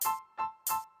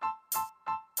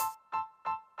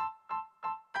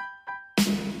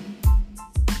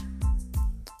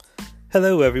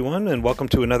Hello, everyone, and welcome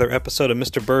to another episode of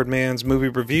Mr. Birdman's Movie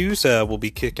Reviews. We'll be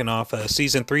kicking off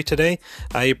Season 3 today.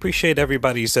 I appreciate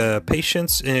everybody's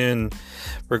patience in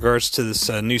regards to this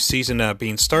new season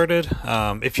being started.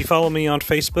 If you follow me on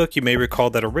Facebook, you may recall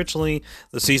that originally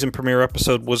the season premiere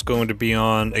episode was going to be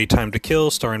on A Time to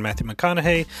Kill, starring Matthew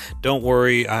McConaughey. Don't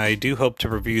worry, I do hope to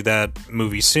review that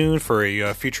movie soon for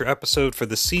a future episode for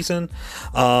this season.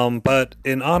 But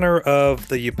in honor of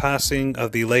the passing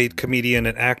of the late comedian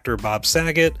and actor Bob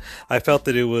Saget, I felt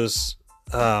that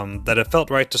it felt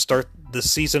right to start the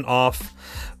season off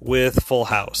with Full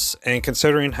House. And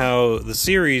considering how the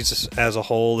series as a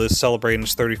whole is celebrating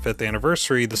its 35th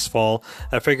anniversary this fall,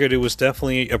 I figured it was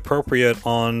definitely appropriate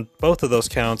on both of those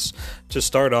counts to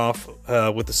start off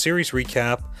with the series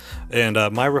recap and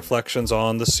my reflections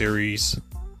on the series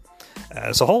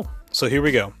as a whole. So here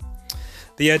we go.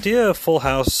 The idea of Full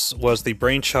House was the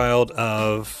brainchild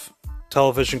of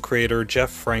television creator Jeff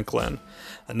Franklin.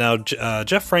 Now,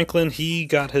 Jeff Franklin, he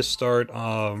got his start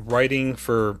writing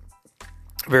for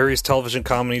various television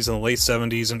comedies in the late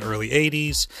 70s and early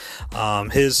 80s.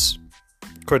 His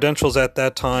credentials at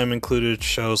that time included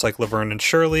shows like Laverne and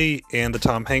Shirley and the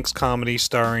Tom Hanks comedy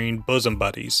starring Bosom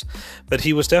Buddies, but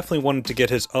he was definitely wanting to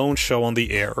get his own show on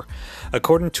the air.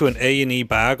 According to an A&E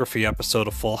biography episode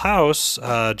of Full House,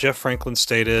 Jeff Franklin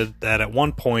stated that at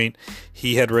one point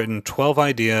he had written 12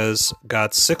 ideas,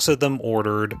 got 6 of them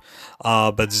ordered,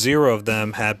 but 0 of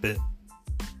them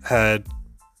had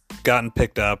gotten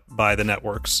picked up by the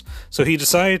networks. So he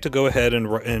decided to go ahead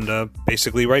and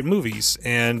basically write movies,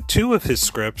 and 2 of his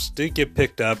scripts did get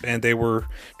picked up and they were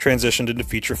transitioned into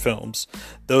feature films.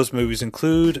 Those movies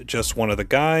include Just One of the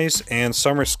Guys and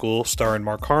Summer School, starring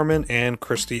Mark Harmon and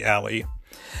Kirstie Alley.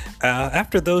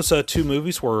 After those 2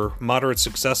 movies were moderate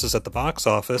successes at the box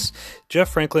office, Jeff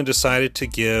Franklin decided to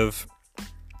give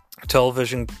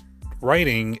television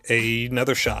writing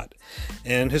another shot.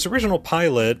 And his original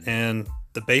pilot and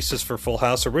the basis for Full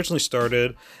House originally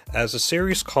started as a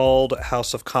series called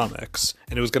House of Comics,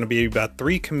 and it was going to be about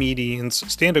 3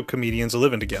 stand-up comedians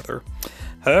living together.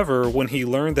 However, when he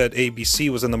learned that ABC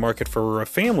was in the market for a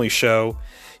family show,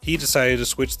 he decided to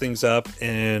switch things up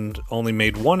and only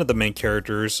made one of the main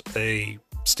characters a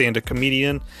stand-up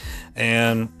comedian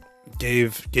and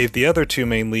gave the other 2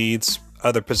 main leads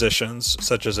other positions,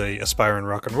 such as a aspiring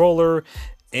rock and roller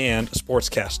and a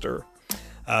sportscaster.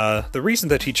 The reason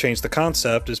that he changed the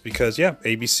concept is because,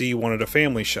 ABC wanted a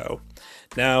family show.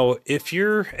 Now, if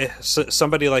you're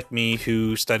somebody like me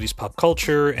who studies pop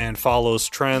culture and follows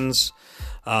trends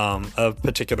of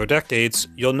particular decades,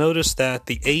 you'll notice that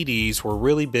the 80s were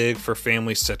really big for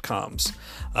family sitcoms.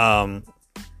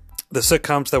 The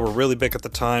sitcoms that were really big at the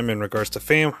time in regards to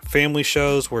family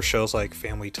shows were shows like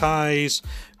Family Ties,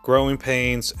 Growing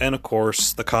Pains, and of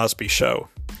course, The Cosby Show.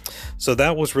 So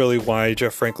that was really why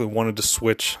Jeff Franklin wanted to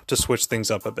switch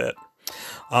things up a bit.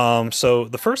 So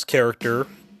the first character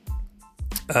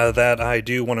that I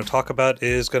do want to talk about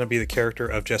is going to be the character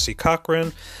of Jesse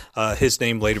Cochran. His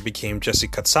name later became Jesse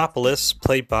Katsopoulos,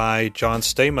 played by John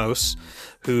Stamos,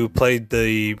 who played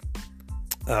the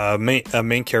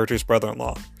main character's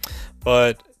brother-in-law.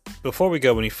 But before we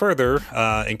go any further,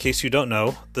 in case you don't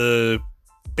know, the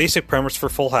basic premise for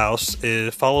Full House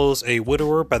follows a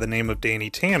widower by the name of Danny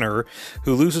Tanner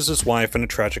who loses his wife in a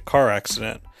tragic car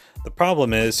accident. The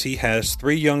problem is he has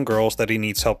 3 young girls that he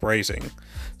needs help raising.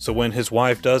 So when his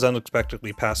wife does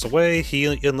unexpectedly pass away, he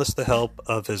enlists the help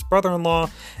of his brother-in-law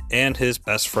and his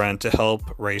best friend to help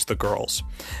raise the girls.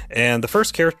 And the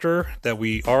first character that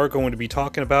we are going to be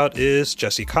talking about is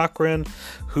Jesse Cochran,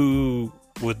 who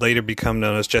would later become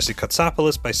known as Jesse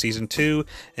Katsopoulos by season 2,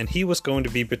 and he was going to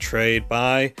be portrayed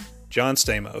by John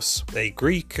Stamos, a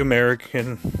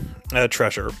Greek-American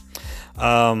treasure.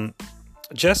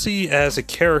 Jesse as a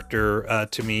character,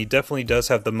 to me, definitely does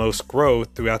have the most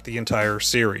growth throughout the entire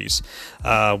series.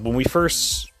 When we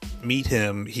first meet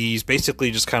him, he's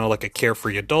basically just kind of like a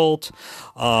carefree adult,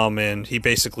 and he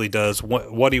basically does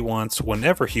what he wants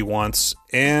whenever he wants,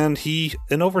 and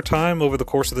over time, over the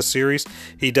course of the series,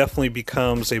 he definitely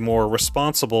becomes a more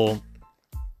responsible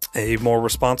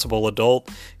adult.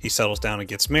 He settles down and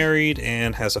gets married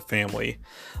and has a family.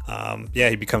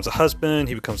 He becomes a husband,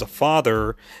 he becomes a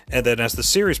father, and then as the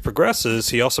series progresses,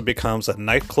 he also becomes a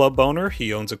nightclub owner.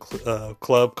 He owns a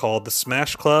club called the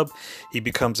Smash Club. He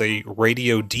becomes a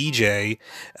radio DJ,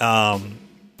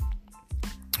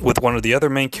 with one of the other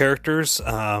main characters,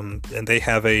 and they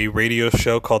have a radio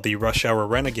show called the Rush Hour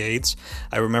Renegades.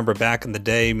 I remember back in the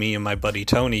day, me and my buddy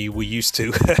Tony, we used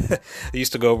to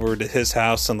go over to his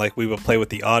house, and like we would play with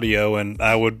the audio, and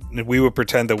we would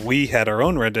pretend that we had our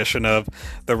own rendition of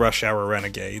the Rush Hour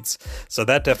Renegades. So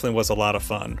that definitely was a lot of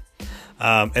fun.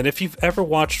 And if you've ever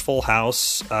watched Full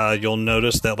House, you'll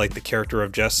notice that like the character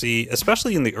of Jesse,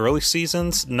 especially in the early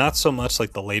seasons, not so much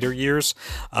like the later years,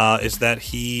 is that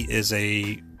he is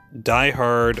a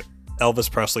diehard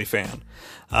Elvis Presley fan.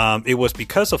 It was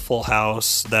because of Full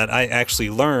House that I actually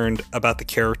learned about the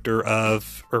character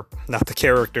of, or not the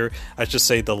character, I should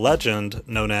say the legend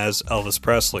known as Elvis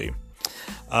Presley.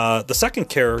 The second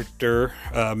character,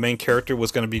 main character,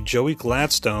 was going to be Joey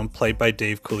Gladstone, played by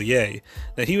Dave Coulier.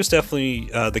 Now, he was definitely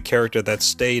the character that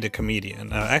stayed a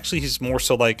comedian. Actually, he's more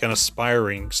so like an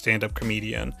aspiring stand-up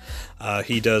comedian.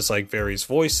 He does like various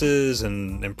voices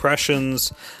and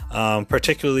impressions,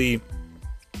 particularly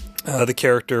the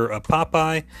character of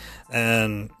Popeye,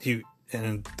 and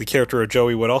the character of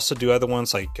Joey would also do other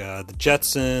ones like the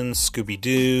Jetsons,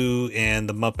 Scooby-Doo, and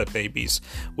the Muppet Babies,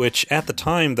 which at the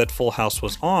time that Full House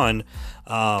was on,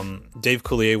 Dave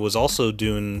Coulier was also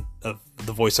doing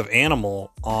the voice of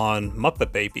Animal on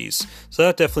Muppet Babies. So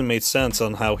that definitely made sense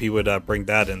on how he would bring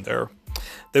that in there.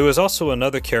 There was also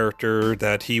another character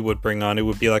that he would bring on. It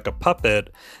would be like a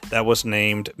puppet that was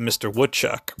named Mr.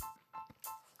 Woodchuck.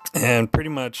 And pretty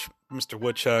much Mr.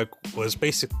 Woodchuck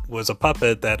was a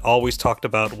puppet that always talked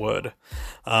about wood.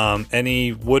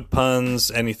 Any wood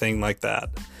puns, anything like that.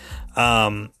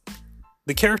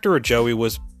 The character of Joey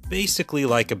was basically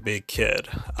like a big kid.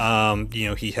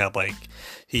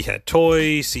 He had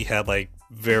toys, he had like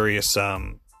various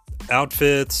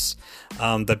outfits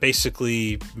that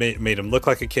basically made him look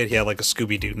like a kid. He had like a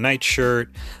Scooby-Doo nightshirt,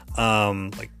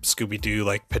 like Scooby-Doo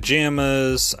like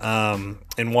pajamas.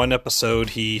 In one episode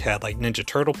he had like Ninja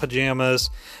Turtle pajamas.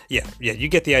 Yeah, you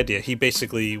get the idea. He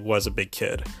basically was a big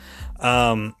kid.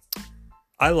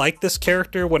 I liked this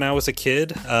character when I was a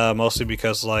kid, mostly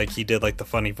because like he did like the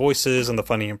funny voices and the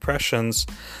funny impressions.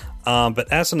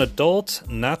 But as an adult,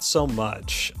 not so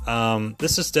much.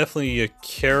 This is definitely a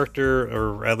character,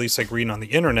 or at least like reading on the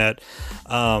internet,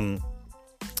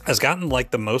 has gotten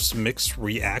like the most mixed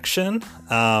reaction.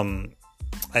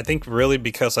 I think really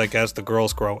because like as the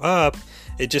girls grow up,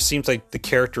 it just seems like the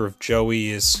character of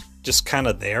Joey is just kind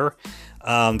of there.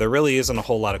 There really isn't a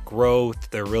whole lot of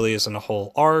growth. There really isn't a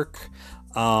whole arc.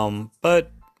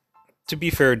 But to be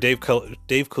fair, Dave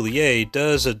Coulier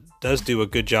does do a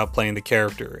good job playing the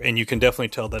character, and you can definitely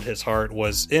tell that his heart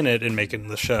was in it in making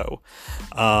the show.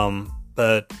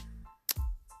 But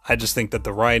I just think that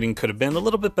the writing could have been a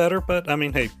little bit better. But I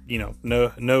mean, hey,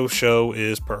 no show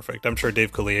is perfect. I'm sure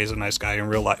Dave Coulier is a nice guy in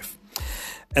real life.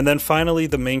 And then finally,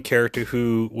 the main character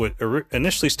who would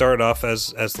initially start off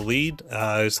as the lead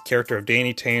is the character of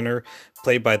Danny Tanner,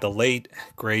 played by the late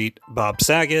great Bob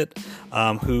Saget,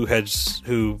 who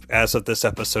as of this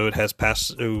episode has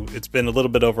passed. It's been a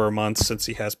little bit over a month since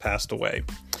he has passed away.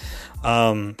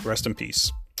 Rest in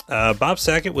peace. Bob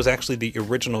Saget was actually the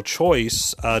original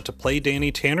choice to play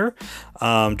Danny Tanner.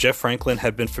 Jeff Franklin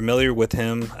had been familiar with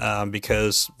him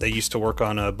because they used to work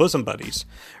on Bosom Buddies.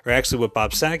 Or actually what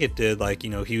Bob Saget did,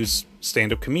 he was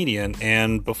stand-up comedian,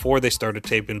 and before they started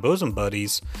taping Bosom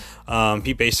Buddies,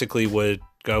 he basically would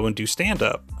go and do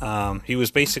stand-up. He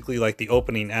was basically like the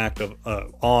opening act of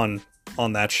on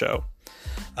that show.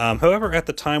 However, at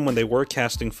the time when they were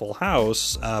casting Full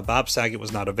House, Bob Saget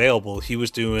was not available. He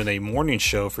was doing a morning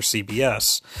show for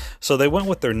CBS. So they went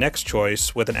with their next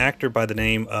choice with an actor by the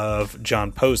name of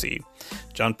John Posey.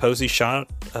 John Posey shot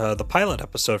the pilot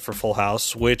episode for Full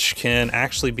House, which can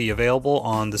actually be available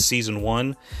on the Season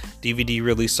 1 DVD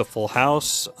release of Full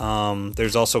House.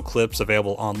 There's also clips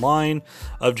available online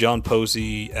of John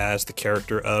Posey as the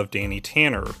character of Danny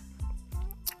Tanner.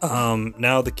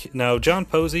 Now John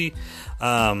Posey,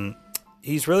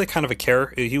 he's really kind of a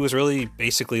character. He was really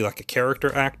basically like a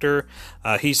character actor.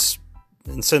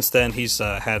 And since then he's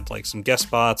had like some guest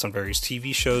spots on various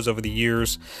TV shows over the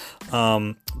years.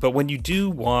 But when you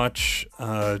do watch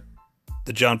the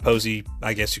John Posey,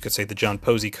 I guess you could say the John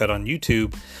Posey cut on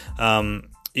YouTube,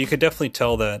 you could definitely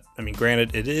tell that, I mean,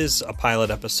 granted, it is a pilot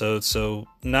episode, so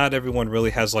not everyone really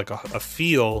has like a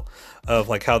feel of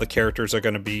like how the characters are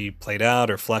going to be played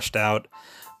out or fleshed out.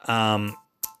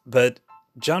 But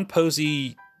John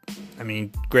Posey, I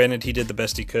mean, granted, he did the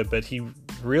best he could, but he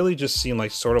really just seemed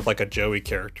like sort of like a Joey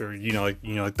character,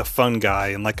 like the fun guy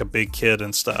and like a big kid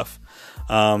and stuff.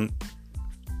 And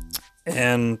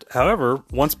however,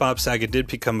 once Bob Saget did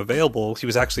become available, he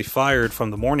was actually fired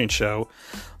from the morning show.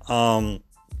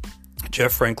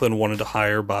 Jeff Franklin wanted to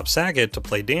hire Bob Saget to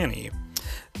play Danny,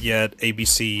 yet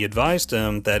ABC advised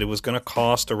him that it was going to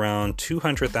cost around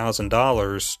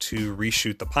 $200,000 to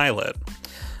reshoot the pilot,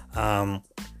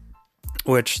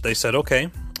 which they said, okay.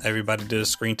 Everybody did a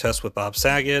screen test with Bob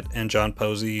Saget, and John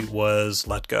Posey was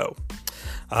let go.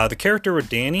 The character of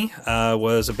Danny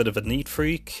was a bit of a neat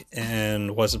freak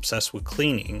and was obsessed with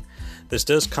cleaning. This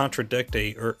does contradict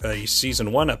a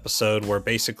season 1 episode where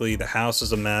basically the house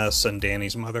is a mess and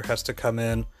Danny's mother has to come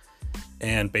in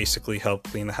and basically help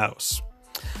clean the house.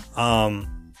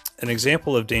 An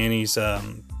example of Danny's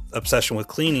obsession with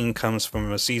cleaning comes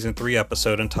from a season 3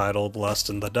 episode entitled Lust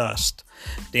in the Dust.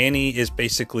 Danny is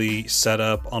basically set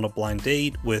up on a blind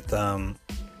date with the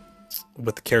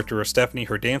character of Stephanie,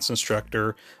 her dance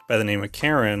instructor, by the name of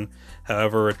Karen.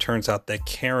 However, it turns out that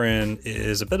Karen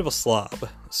is a bit of a slob,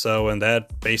 and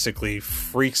that basically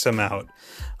freaks him out.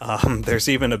 There's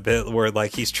even a bit where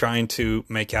like he's trying to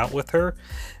make out with her,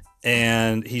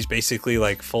 and he's basically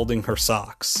like folding her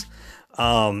socks.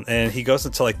 And he goes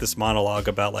into like this monologue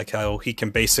about like how he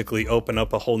can basically open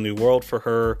up a whole new world for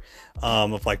her,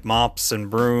 of like mops and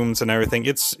brooms and everything.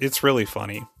 It's really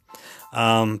funny.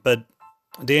 But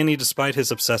Danny, despite his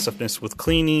obsessiveness with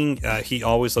cleaning, he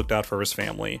always looked out for his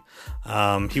family.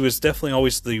 He was definitely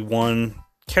always the one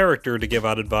character to give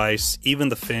out advice, even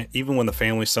when the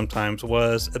family sometimes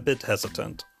was a bit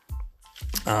hesitant.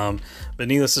 But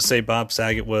needless to say, Bob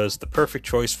Saget was the perfect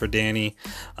choice for Danny,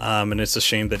 and it's a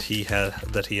shame that he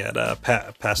had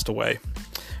passed away.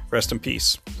 Rest in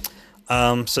peace.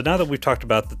 So now that we've talked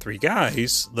about the 3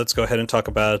 guys, let's go ahead and talk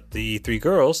about the 3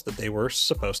 girls that they were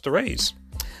supposed to raise.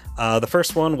 The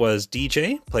first one was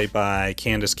DJ, played by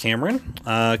Candace Cameron.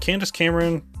 Candace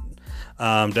Cameron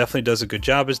definitely does a good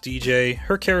job as DJ.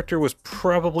 Her character was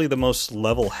probably the most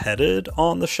level-headed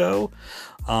on the show.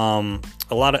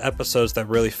 A lot of episodes that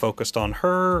really focused on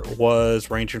her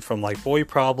was ranging from like boy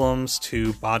problems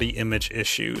to body image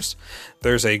issues.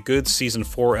 There's a good season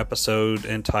 4 episode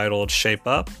entitled Shape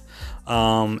Up,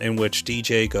 in which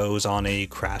DJ goes on a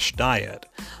crash diet.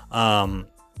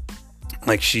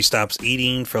 Like she stops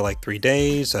eating for like 3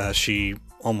 days. She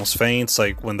almost faints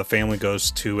like when the family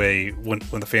goes to a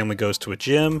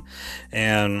gym,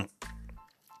 and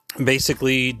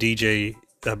basically DJ,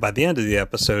 by the end of the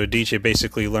episode, DJ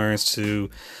basically learns the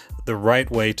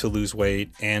right way to lose weight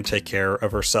and take care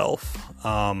of herself.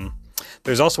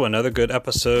 There's also another good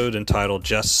episode entitled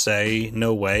Just Say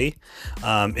No Way.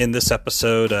 In this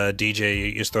episode,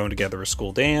 DJ is throwing together a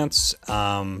school dance.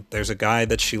 There's a guy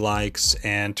that she likes,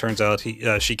 and turns out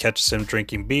she catches him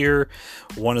drinking beer.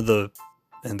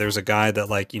 And there's a guy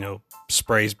that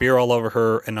sprays beer all over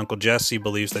her, and Uncle Jesse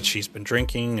believes that she's been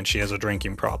drinking and she has a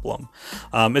drinking problem.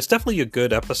 It's definitely a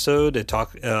good episode. It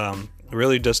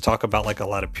really does talk about like a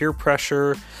lot of peer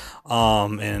pressure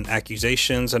and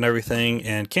accusations and everything,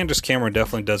 and Candace Cameron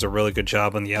definitely does a really good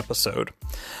job in the episode.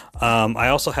 I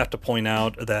also have to point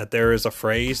out that there is a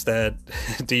phrase that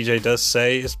DJ does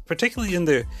say, is particularly in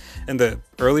the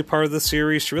early part of the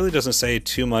series. She really doesn't say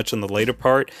too much in the later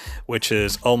part, which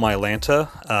is "Oh my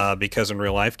Lanta," because in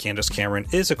real life Candace Cameron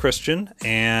is a Christian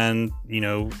and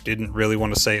didn't really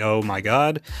want to say "Oh my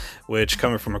God," which,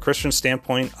 coming from a Christian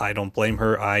standpoint, I don't blame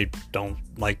her. I don't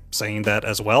like saying that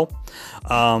as well.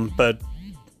 But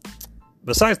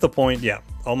besides the point, yeah,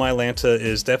 "Oh my Lanta"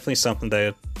 is definitely something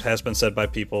that has been said by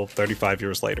people 35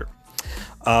 years later.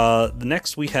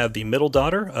 Next, we have the middle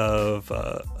daughter of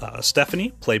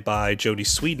Stephanie, played by Jodie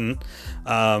Sweetin.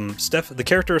 The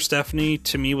character of Stephanie,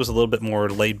 to me, was a little bit more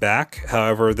laid back.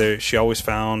 However, she always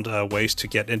found ways to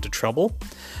get into trouble,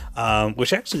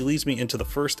 which actually leads me into the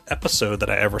first episode that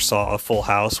I ever saw of Full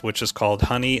House, which is called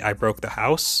Honey, I Broke the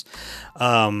House.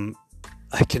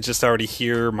 I can just already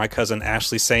hear my cousin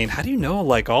Ashley saying, "How do you know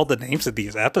like all the names of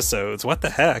these episodes? What the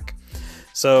heck?"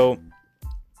 So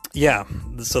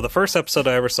the first episode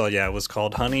I ever saw, was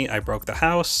called Honey, I Broke the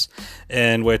House,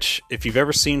 in which, if you've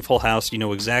ever seen Full House, you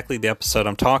know exactly the episode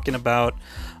I'm talking about.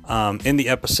 In the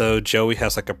episode, Joey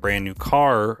has like a brand new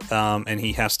car, and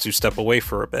he has to step away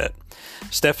for a bit.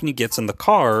 Stephanie gets in the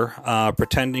car,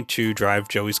 pretending to drive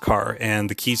Joey's car, and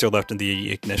the keys are left in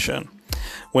the ignition.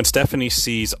 When Stephanie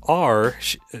sees R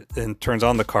and turns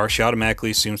on the car, she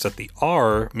automatically assumes that the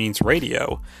R means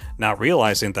radio, not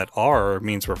realizing that R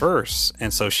means reverse,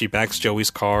 and so she backs Joey's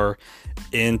car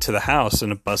into the house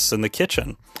and it busts in the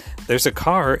kitchen. There's a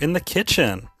car in the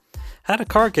kitchen. How'd a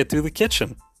car get through the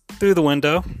kitchen? Through the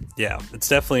window? Yeah, it's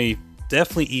definitely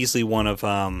easily one of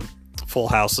Full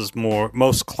House's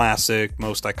most classic,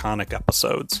 most iconic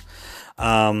episodes.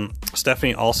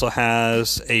 Stephanie also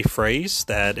has a phrase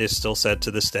that is still said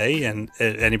to this day, and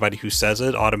anybody who says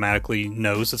it automatically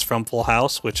knows it's from Full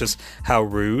House, which is "how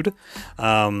rude."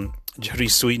 Jodie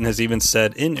Sweetin has even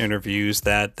said in interviews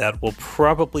that will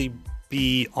probably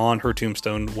be on her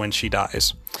tombstone when she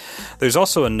dies. There's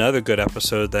also another good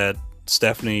episode that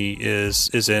Stephanie is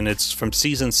in. It's from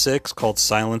season 6, called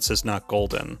 "Silence is Not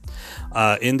Golden."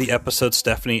 In the episode,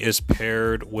 Stephanie is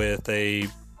paired with a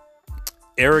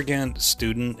arrogant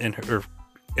student and her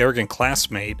arrogant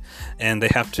classmate, and they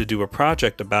have to do a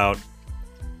project about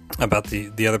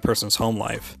the other person's home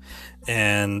life.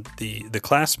 And the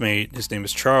classmate, his name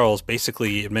is Charles,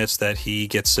 basically admits that he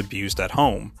gets abused at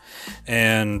home,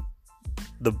 and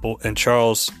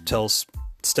Charles tells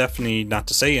Stephanie not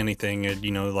to say anything, and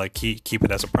keep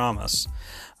it as a promise.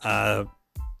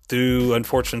 Through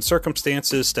unfortunate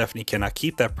circumstances, Stephanie cannot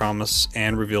keep that promise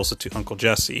and reveals it to Uncle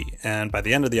Jesse. And by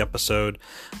the end of the episode,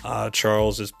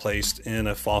 Charles is placed in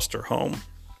a foster home.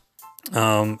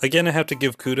 Again, I have to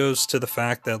give kudos to the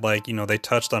fact that they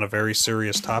touched on a very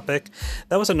serious topic.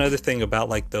 That was another thing about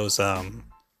those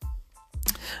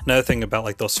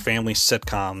family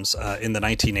sitcoms in the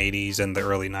 1980s and the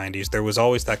early 90s. There was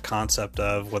always that concept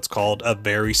of what's called a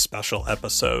very special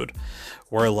episode,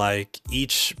 where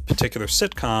each particular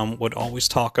sitcom would always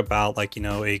talk about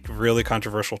a really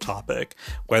controversial topic,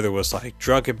 whether it was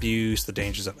drug abuse, the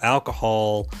dangers of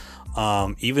alcohol.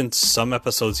 Even some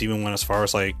episodes even went as far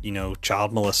as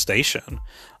child molestation.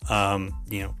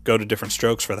 Go to different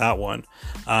strokes for that one.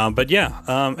 But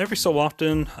yeah, every so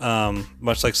often,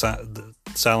 much like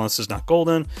Silence is Not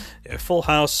Golden, Full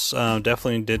House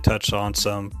definitely did touch on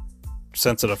some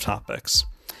sensitive topics.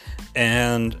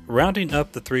 And rounding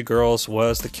up the three girls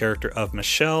was the character of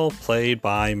Michelle, played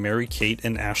by Mary-Kate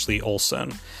and Ashley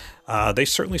Olsen. They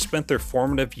certainly spent their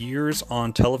formative years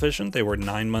on television. They were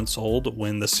 9 months old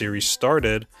when the series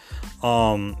started.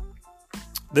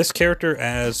 This character,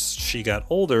 as she got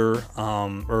older,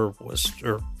 or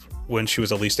when she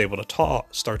was at least able to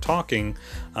start talking,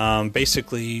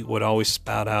 basically would always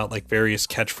spout out various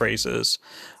catchphrases.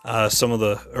 Some of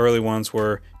the early ones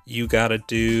were "You got it,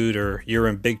 dude," or "You're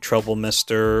in big trouble,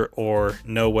 mister," or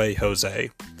 "No way,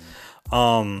 Jose."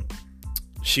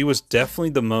 She was definitely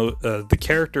the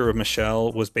character of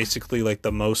Michelle was basically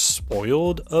the most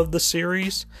spoiled of the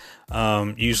series.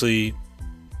 Usually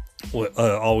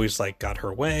always got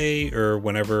her way, or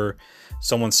whenever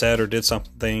someone said or did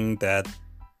something that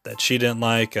she didn't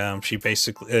like, she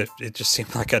basically, it just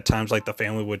seemed like at times the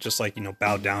family would just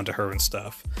bow down to her and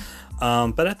stuff.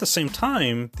 But at the same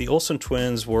time, the Olsen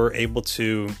twins were able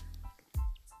to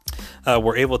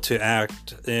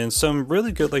act in some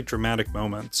really good dramatic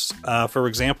moments. For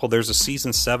example, there's a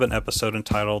season 7 episode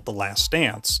entitled "The Last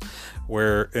Dance,"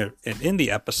 where in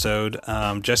the episode,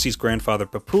 Jesse's grandfather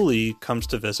Papuli comes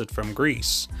to visit from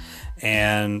Greece,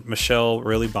 and Michelle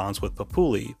really bonds with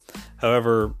Papuli.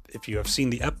 However, if you have seen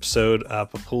the episode,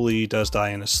 Papuli does die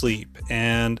in his sleep,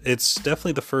 and it's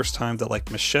definitely the first time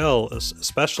that Michelle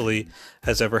especially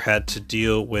has ever had to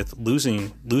deal with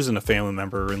losing a family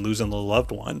member and losing a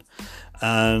loved one.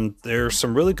 And there's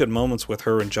some really good moments with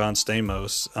her and John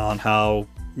Stamos on how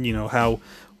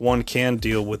one can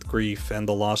deal with grief and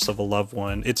the loss of a loved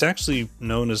one. It's actually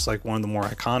known as one of the more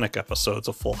iconic episodes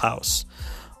of Full House.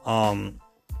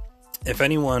 If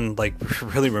anyone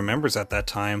really remembers at that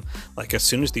time, as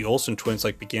soon as the Olsen twins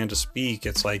began to speak,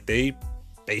 it's they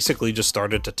basically just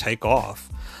started to take off.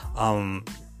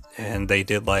 And they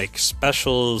did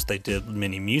specials, they did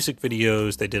mini music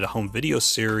videos, they did a home video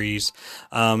series,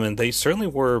 and they certainly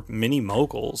were mini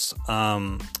moguls.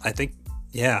 I think,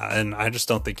 yeah, and I just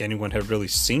don't think anyone had really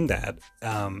seen that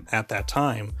at that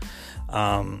time.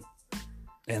 And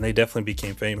they definitely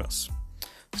became famous.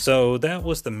 So that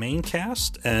was the main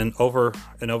cast, and over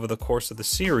the course of the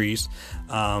series,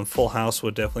 Full House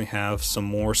would definitely have some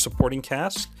more supporting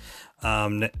cast.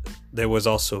 There was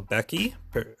also Becky,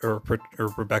 or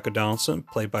Rebecca Donaldson,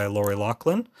 played by Lori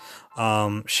Loughlin.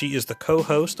 She is the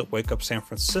co-host of Wake Up San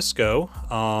Francisco,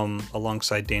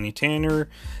 alongside Danny Tanner,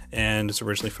 and is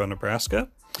originally from Nebraska.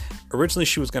 Originally,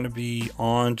 she was going to be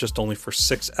on just only for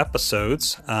 6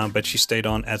 episodes, but she stayed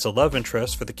on as a love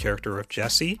interest for the character of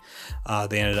Jesse.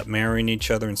 They ended up marrying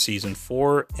each other in season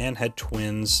 4 and had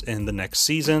twins in the next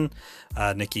season,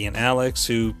 Nikki and Alex,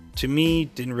 who to me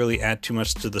didn't really add too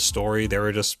much to the story. They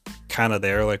were just kind of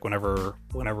there whenever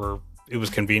it was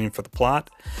convenient for the plot.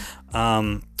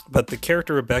 But the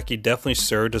character of Becky definitely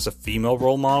served as a female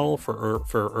role model for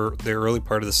the early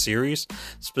part of the series,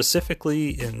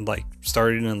 specifically in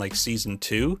starting in season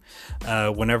 2,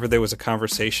 whenever there was a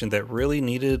conversation that really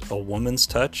needed a woman's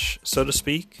touch, so to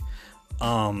speak.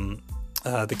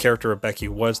 the character of Becky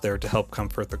was there to help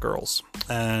comfort the girls,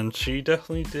 and she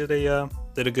definitely did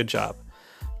a good job.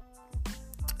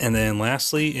 And then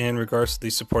lastly, in regards to the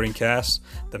supporting cast,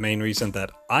 the main reason that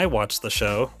I watched the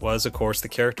show was, of course, the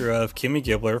character of Kimmy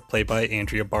Gibbler, played by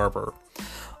Andrea Barber.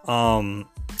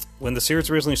 When the series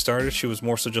originally started, she was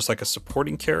more so just like a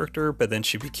supporting character, but then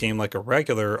she became like a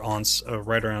regular on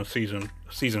right around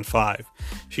season 5.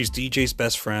 She's DJ's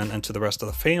best friend, and to the rest of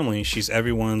the family, she's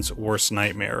everyone's worst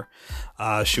nightmare.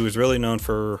 She was really known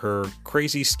for her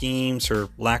crazy schemes, her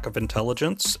lack of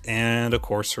intelligence, and of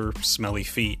course her smelly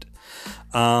feet.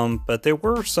 But there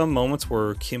were some moments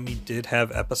where Kimmy did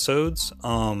have episodes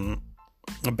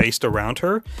based around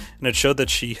her, and it showed that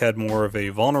she had more of a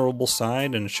vulnerable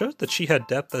side, and it showed that she had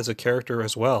depth as a character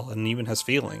as well, and even has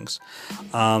feelings.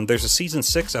 There's a season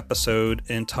 6 episode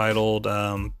entitled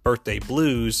Birthday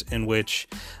Blues, in which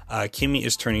Kimmy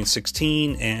is turning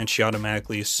 16, and she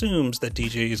automatically assumes that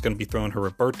DJ is going to be throwing her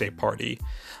a birthday party.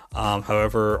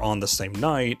 However, on the same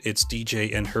night, it's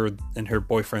DJ and her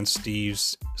boyfriend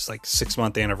Steve's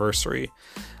 6-month anniversary.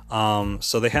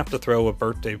 So they have to throw a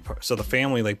birthday. So the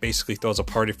family basically throws a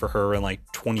party for her in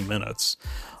 20 minutes.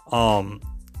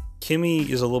 Kimmy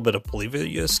is a little bit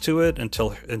oblivious to it until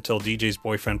DJ's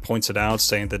boyfriend points it out,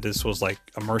 saying that this was a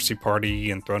mercy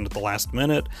party and thrown at the last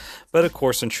minute. But of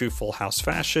course, in true Full House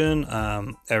fashion,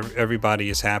 everybody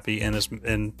is happy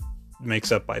and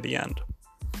makes up by the end.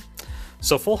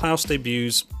 So Full House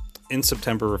debuts in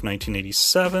September of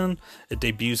 1987. It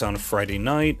debuts on a Friday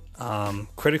night.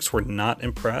 Critics were not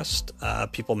impressed.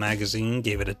 People magazine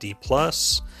gave it a D+.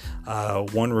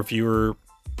 One reviewer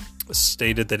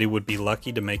stated that it would be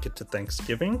lucky to make it to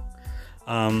Thanksgiving.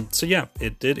 So yeah,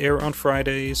 it did air on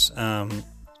Fridays. And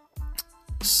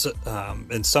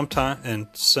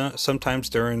sometimes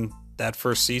during that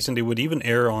first season, it would even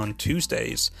air on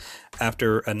Tuesdays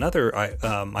after another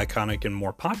iconic and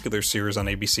more popular series on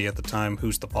ABC at the time,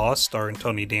 Who's the Boss, starring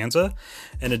Tony Danza,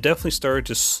 and it definitely started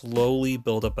to slowly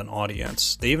build up an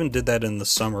audience. They even did that in the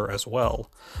summer as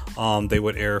well. They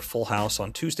would air Full House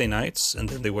on Tuesday nights, and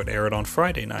then they would air it on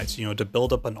Friday nights, to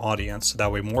build up an audience, so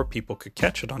that way more people could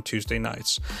catch it on Tuesday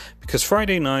nights, because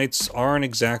Friday nights aren't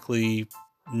exactly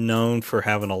known for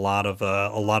having a lot of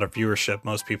viewership.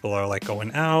 Most people are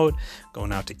going out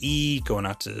to eat, going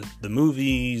out to the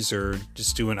movies, or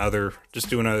just doing other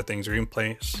things, or even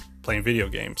playing video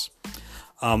games.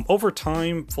 Over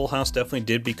time, Full House definitely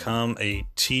did become a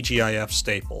TGIF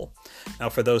staple. Now,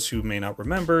 for those who may not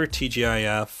remember,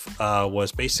 TGIF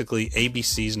was basically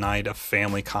ABC's night of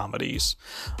family comedies.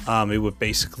 It would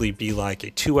basically be like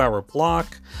a 2-hour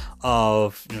block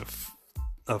of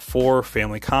 4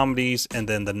 family comedies, and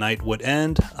then the night would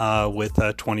end with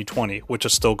 2020, which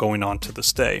is still going on to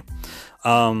this day.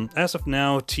 As of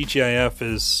now, TGIF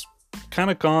is kind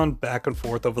of gone back and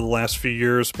forth over the last few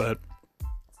years, but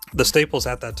the staples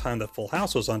at that time that Full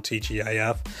House was on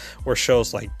TGIF were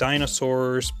shows like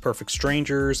Dinosaurs, Perfect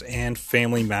Strangers, and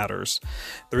Family Matters.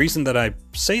 The reason that I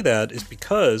say that is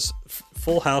because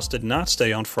Full House did not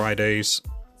stay on Fridays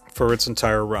for its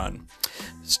entire run.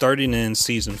 Starting in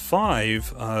season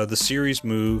 5, the series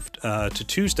moved to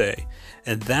Tuesday,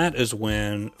 and that is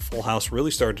when Full House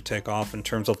really started to take off in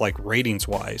terms of ratings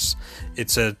wise.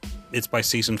 It's by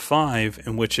season 5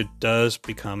 in which it does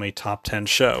become a top 10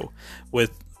 show,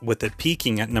 with it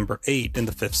peaking at number 8 in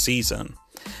the 5th season.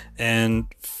 And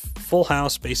Full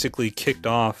House basically kicked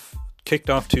off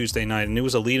Tuesday night, and it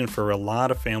was a lead-in for a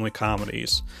lot of family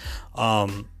comedies.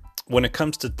 When it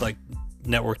comes to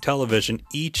network television,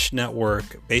 each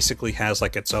network basically has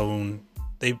its own.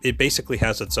 It basically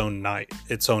has its own night.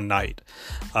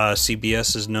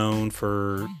 CBS is known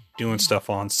for doing stuff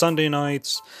on Sunday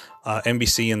nights.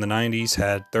 NBC in the 90s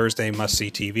had Thursday must-see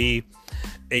TV,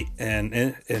 and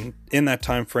in that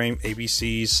time frame,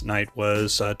 ABC's night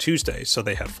was Tuesday. So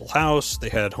they had Full House, they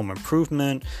had Home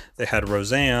Improvement, they had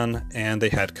Roseanne, and they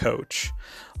had Coach.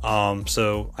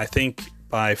 So I think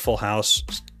by Full House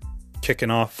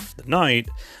kicking off the night,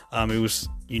 it was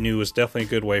definitely a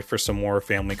good way for some more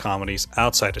family comedies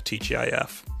outside of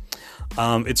TGIF.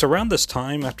 It's around this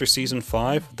time, after season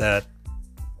 5, that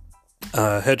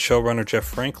head showrunner Jeff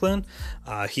Franklin,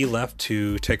 he left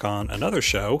to take on another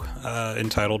show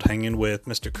entitled Hanging with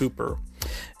Mr. Cooper.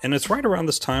 And it's right around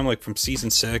this time, from season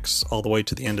 6 all the way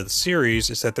to the end of the series,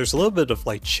 is that there's a little bit of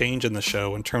change in the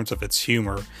show in terms of its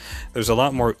humor. There's a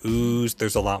lot more oohs,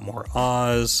 there's a lot more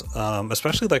ahs,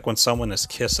 especially when someone is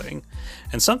kissing.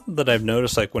 And something that I've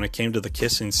noticed, when it came to the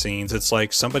kissing scenes, it's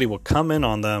somebody would come in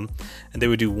on them and they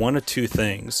would do one of two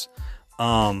things.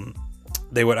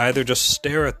 They would either just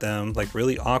stare at them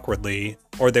really awkwardly,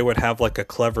 or they would have a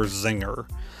clever zinger.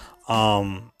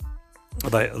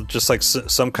 just like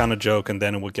some kind of joke, and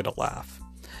then it would get a laugh.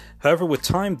 However, with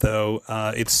time, though,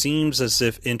 it seems as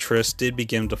if interest did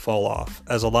begin to fall off,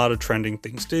 as a lot of trending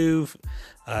things do.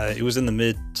 It was in the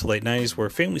mid to late 90s where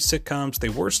family sitcoms, they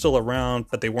were still around,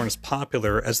 but they weren't as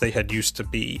popular as they had used to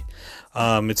be.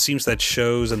 It seems that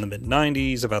shows in the mid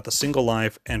 90s about the single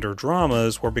life and or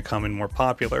dramas were becoming more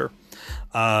popular,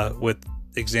 with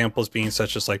examples being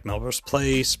such as like Melrose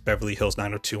Place, Beverly Hills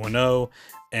 90210,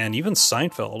 and even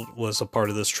Seinfeld was a part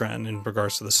of this trend in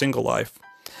regards to the single life.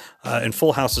 In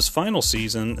Full House's final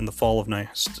season, in the fall of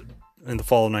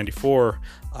 '94,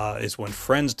 is when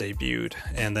Friends debuted,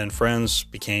 and then Friends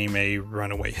became a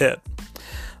runaway hit.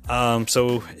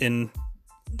 So in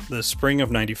the spring of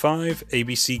 '95,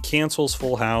 ABC cancels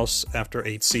Full House after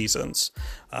 8 seasons.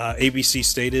 ABC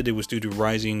stated it was due to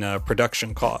rising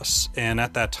production costs, and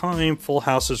at that time, Full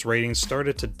House's ratings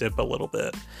started to dip a little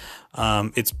bit.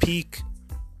 Its peak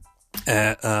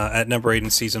at number 8 in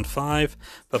season 5,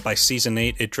 but by season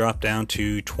 8 it dropped down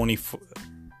to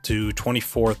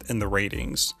 24th in the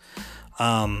ratings.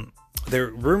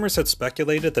 Rumors had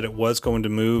speculated that it was going to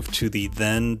move to the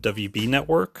then WB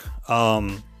network.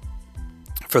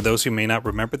 For those who may not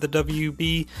remember the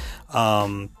WB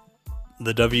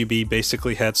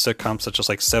basically had sitcoms such as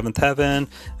like Seventh Heaven,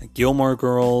 Gilmore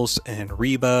Girls, and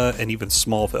Reba, and even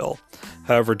Smallville.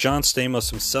 However, John Stamos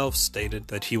himself stated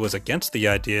that he was against the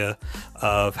idea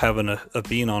of having a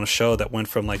being on a show that went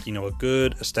from like, a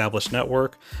good established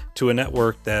network to a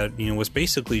network that, was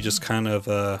basically just kind of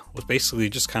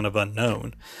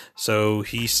unknown. So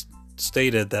he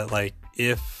stated that like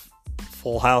if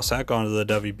Full House had gone to the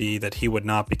WB, that he would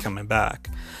not be coming back.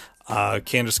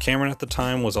 Candace Cameron at the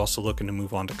time was also looking to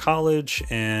move on to college,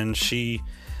 and she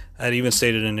had even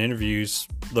stated in interviews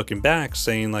looking back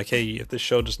saying like, hey, if this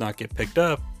show does not get picked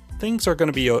up, things are going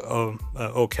to be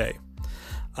okay.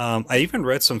 I even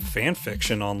read some fan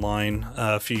fiction online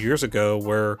a few years ago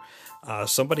where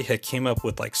somebody had came up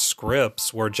with like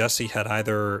scripts where Jesse had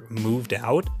either moved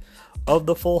out of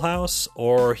the Full House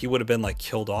or he would have been like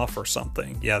killed off or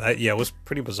something. It was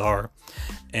pretty bizarre.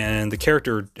 And the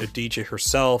character DJ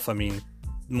herself, I mean,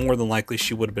 more than likely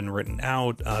she would have been written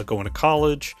out going to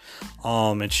college,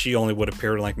 and she only would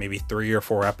appear in like maybe 3 or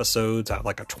 4 episodes out of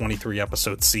like a 23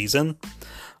 episode season.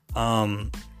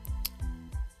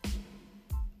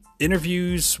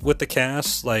 Interviews with the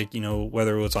cast, like,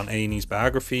 whether it was on A&E's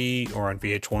Biography or on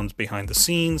VH1's Behind the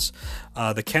Scenes,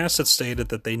 the cast had stated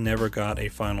that they never got a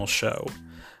final show.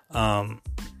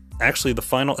 Actually, the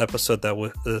final episode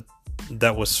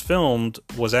that was filmed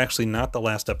was actually not the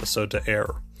last episode to air.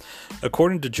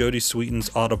 According to Jodie Sweetin's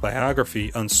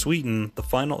autobiography, Unsweetened, the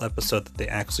final episode that they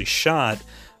actually shot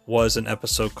was an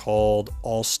episode called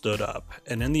All Stood Up.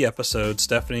 And in the episode,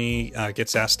 Stephanie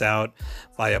gets asked out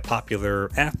by a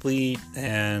popular athlete,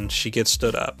 and she gets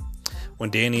stood up. When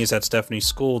Danny is at Stephanie's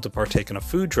school to partake in a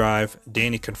food drive,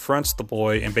 Danny confronts the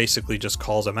boy and basically just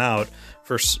calls him out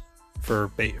for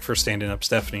standing up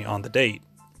Stephanie on the date.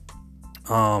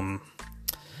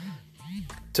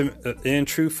 In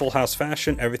true Full House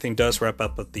fashion, everything does wrap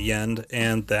up at the end,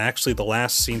 and the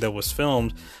last scene that was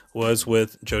filmed was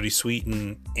with Jodie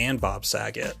Sweetin and Bob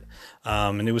Saget,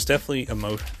 and it was definitely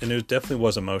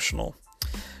emotional.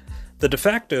 The de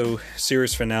facto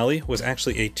series finale was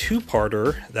actually a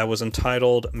 2-parter that was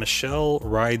entitled Michelle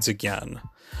Rides Again.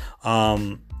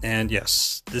 And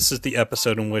yes, this is the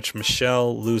episode in which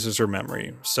Michelle loses her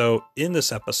memory. So in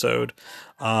this episode,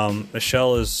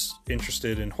 Michelle is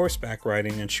interested in horseback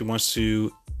riding and she wants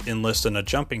to enlist in a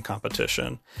jumping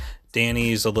competition.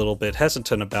 Danny's a little bit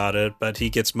hesitant about it, but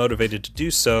he gets motivated to do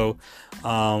so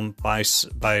by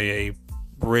a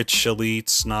rich, elite,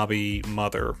 snobby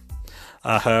mother.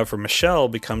 However, Michelle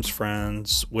becomes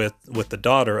friends with the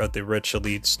daughter of the rich,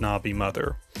 elite, snobby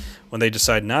mother. When they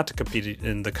decide not to compete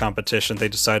in the competition, they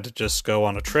decide to just go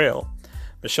on a trail.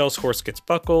 Michelle's horse gets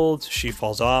buckled, she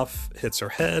falls off, hits her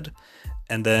head,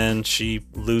 and then she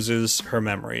loses her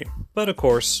memory. But of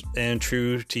course, in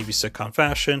true TV sitcom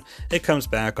fashion, it comes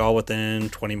back all within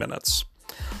 20 minutes.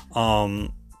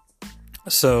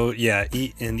 So yeah,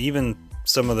 and even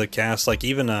some of the cast, like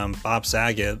even Bob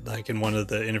Saget, like in one of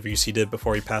the interviews he did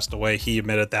before he passed away, he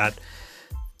admitted that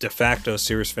de facto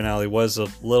series finale was a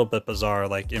little bit bizarre,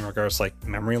 like in regards to like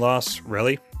memory loss,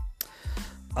 really.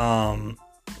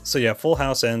 So yeah, Full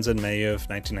House ends in May of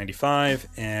 1995,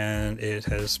 and it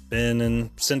has been in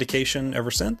syndication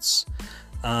ever since.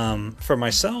 For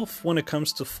myself, when it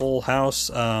comes to Full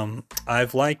House,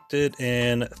 I've liked it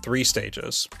in 3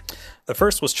 stages. The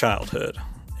first was childhood.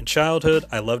 In childhood,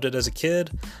 I loved it as a kid.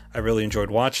 I really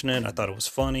enjoyed watching it. I thought it was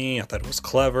funny. I thought it was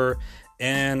clever.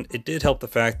 And it did help the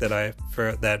fact that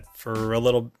for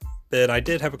bit, I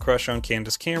did have a crush on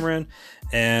Candace Cameron,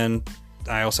 and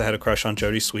I also had a crush on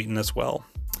Jodie Sweetin as well.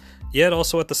 Yet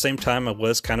also at the same time, I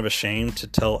was kind of ashamed to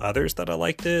tell others that I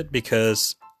liked it,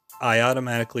 because I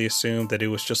automatically assumed that it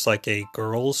was just like a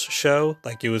girls show.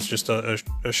 Like it was just a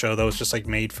show that was just like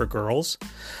made for girls.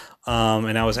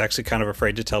 And I was actually kind of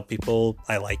afraid to tell people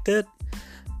I liked it.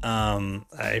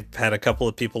 I've had a couple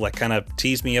of people like kind of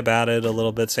tease me about it a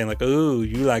little bit, saying like, "Ooh,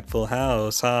 you like Full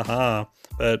House, haha."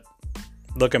 But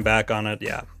looking back on it,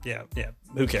 yeah,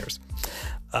 who cares?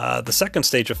 The second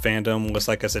stage of fandom was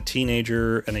like as a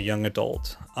teenager and a young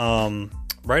adult.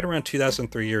 Right around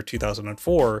 2003 or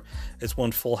 2004 is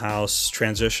when Full House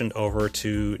transitioned over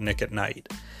to Nick at Night.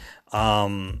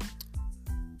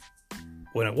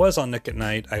 When it was on Nick at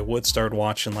Night, I would start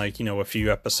watching like, a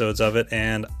few episodes of it,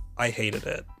 and I hated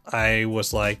it. I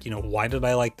was like, why did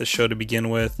I like this show to begin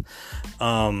with?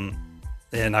 And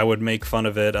I would make fun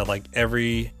of it at like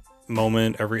every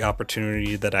moment, every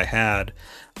opportunity that I had,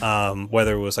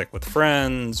 whether it was like with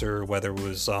friends or whether it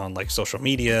was on like social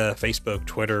media, Facebook,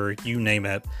 Twitter, you name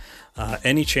it.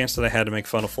 Any chance that I had to make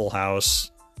fun of Full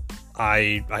House,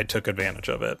 I took advantage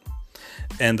of it.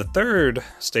 And the third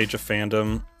stage of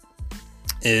fandom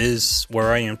is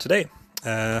where I am today.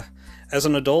 As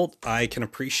an adult, I can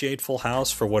appreciate Full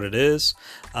House for what it is.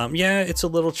 Yeah, it's a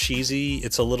little cheesy,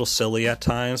 it's a little silly at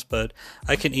times, but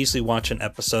I can easily watch an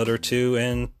episode or two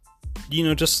and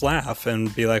just laugh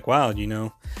and be like, wow,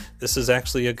 this is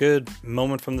actually a good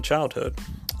moment from the childhood.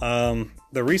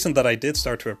 The reason that I did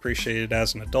start to appreciate it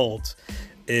as an adult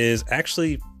is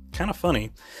actually kind of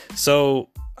funny. So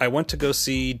I went to go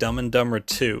see Dumb and Dumber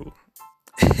 2.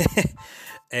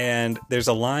 And there's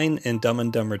a line in Dumb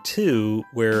and Dumber 2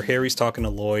 where Harry's talking to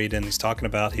Lloyd and he's talking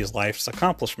about his life's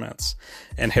accomplishments.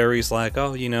 And Harry's like,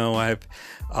 oh,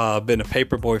 I've been a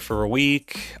paperboy for a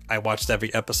week. I watched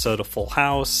every episode of Full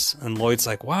House. And Lloyd's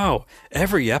like, wow,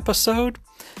 every episode?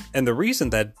 And the reason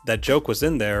that joke was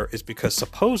in there is because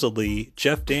supposedly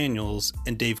Jeff Daniels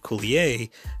and Dave Coulier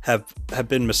have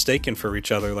been mistaken for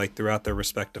each other like throughout their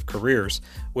respective careers,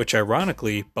 which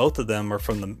ironically both of them are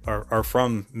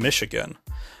from Michigan.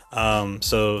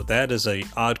 So that is a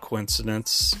odd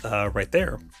coincidence right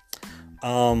there.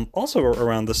 Also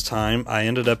around this time, I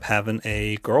ended up having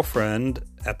a girlfriend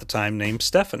at the time named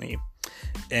Stephanie,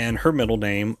 and her middle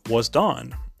name was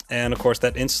Dawn. And of course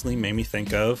that instantly made me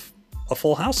think of a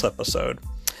Full House episode.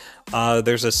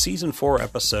 There's a season 4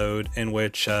 episode in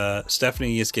which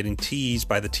Stephanie is getting teased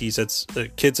by the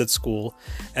kids at school,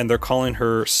 and they're calling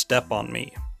her Step on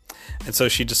Me. And so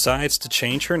she decides to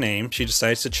change her name. She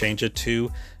decides to change it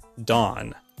to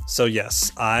Dawn. So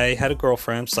yes, I had a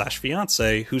girlfriend /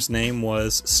 fiance whose name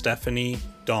was Stephanie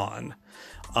Dawn.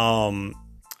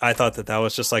 I thought that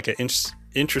was just like an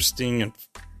interesting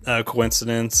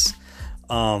coincidence.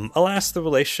 Alas, the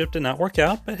relationship did not work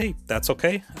out, but hey, that's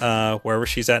okay. Wherever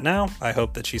she's at now, I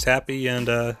hope that she's happy and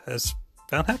has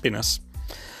found happiness.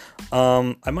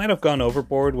 I might have gone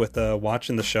overboard with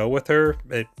watching the show with her.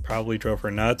 It probably drove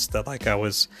her nuts that like I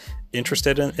was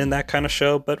interested in that kind of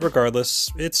show, but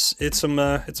regardless, it's some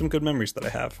good memories that I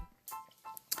have.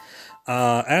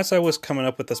 As I was coming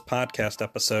up with this podcast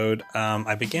episode,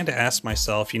 I began to ask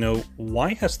myself,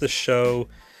 why has the show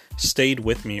stayed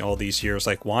with me all these years?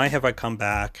 Like, why have I come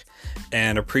back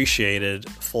and appreciated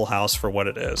Full House for what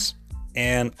it is?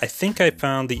 And I think I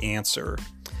found the answer.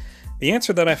 The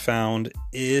answer that I found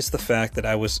is the fact that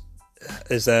it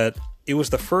was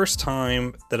the first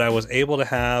time that I was able to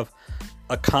have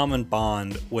a common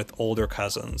bond with older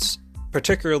cousins,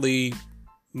 particularly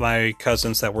my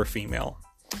cousins that were female.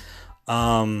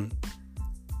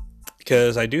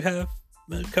 Because I do have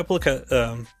a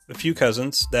few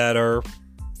cousins that are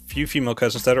few female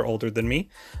cousins that are older than me.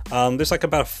 There's like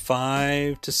about a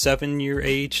 5 to 7 year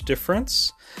age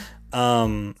difference.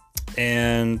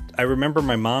 And I remember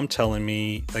my mom telling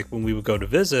me, like, when we would go to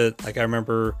visit, like, I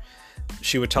remember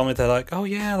she would tell me that, like, oh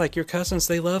yeah, like, your cousins,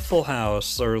 they love Full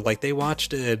House, or like they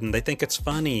watched it and they think it's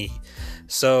funny.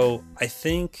 So I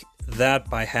think that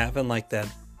by having like that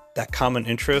common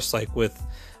interest, like with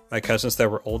my cousins that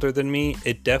were older than me,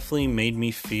 it definitely made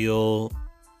me feel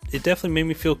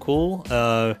cool.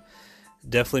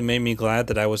 Definitely made me glad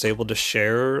that I was able to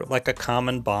share like a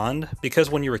common bond, because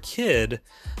when you're a kid,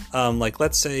 like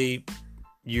let's say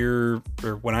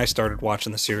when I started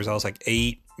watching the series, I was like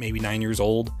 8, maybe 9 years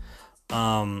old.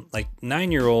 Like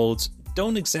 9-year-olds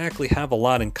don't exactly have a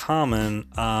lot in common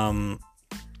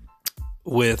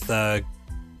with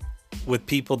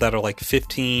people that are like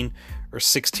 15 or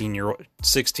 16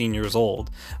 years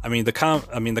old. I mean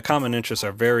the common interests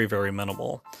are very, very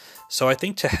minimal. So I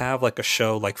think to have like a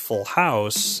show like Full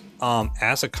House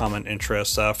as a common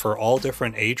interest for all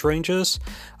different age ranges,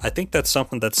 I think that's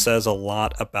something that says a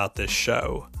lot about this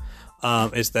show.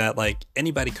 Is that like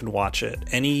anybody can watch it,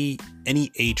 any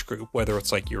age group, whether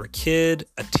it's like you're a kid,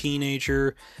 a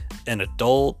teenager, an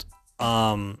adult.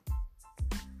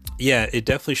 Yeah, it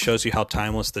definitely shows you how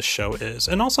timeless this show is,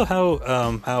 and also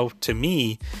how to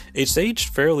me it's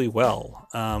aged fairly well.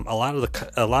 A lot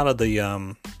of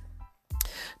the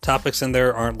topics in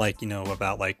there aren't like,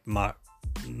 about like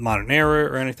modern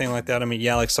era or anything like that. I mean,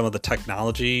 yeah, like some of the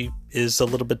technology is a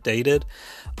little bit dated,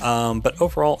 but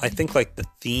overall I think like the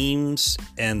themes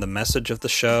and the message of the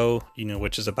show,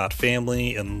 which is about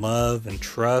family and love and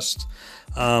trust,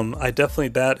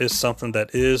 that is something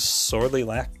that is sorely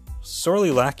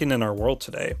lacking in our world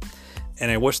today. And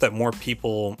I wish that more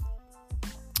people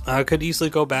could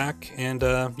easily go back and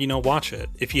watch it.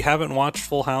 If you haven't watched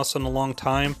Full House in a long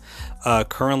time,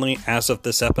 currently as of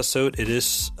this episode, it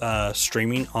is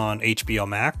streaming on HBO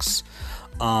Max.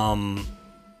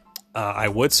 I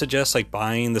would suggest like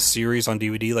buying the series on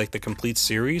DVD, like the complete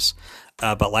series,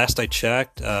 but last I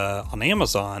checked on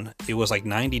Amazon it was like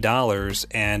 $90,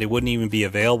 and it wouldn't even be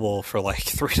available for like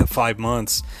 3 to 5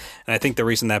 months. And I think the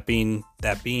reason that being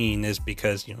is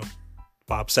because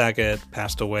Bob Saget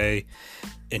passed away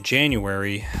in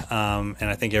January, and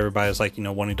I think everybody's like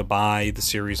wanting to buy the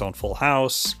series on Full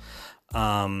House.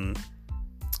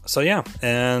 So yeah,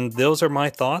 and those are my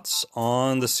thoughts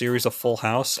on the series of Full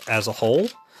House as a whole.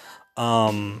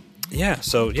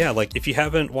 Like if you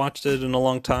haven't watched it in a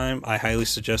long time, I highly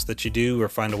suggest that you do, or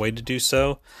find a way to do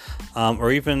so.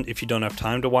 Or even if you don't have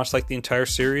time to watch like the entire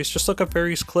series, just look up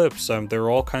various clips. There are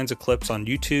all kinds of clips on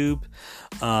YouTube,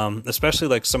 especially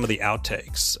like some of the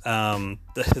outtakes.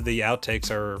 The outtakes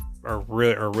are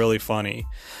really funny.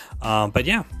 But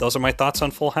yeah, those are my thoughts on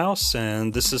Full House,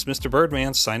 and this is Mr.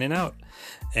 Birdman signing out.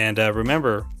 And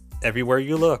remember, everywhere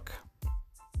you look,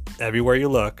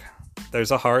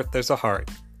 there's a heart,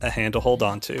 a hand to hold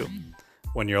on to.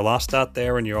 When you're lost out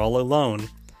there and you're all alone,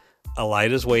 a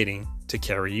light is waiting to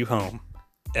carry you home.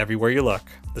 Everywhere you look.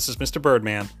 This is Mr.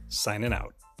 Birdman, signing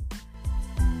out.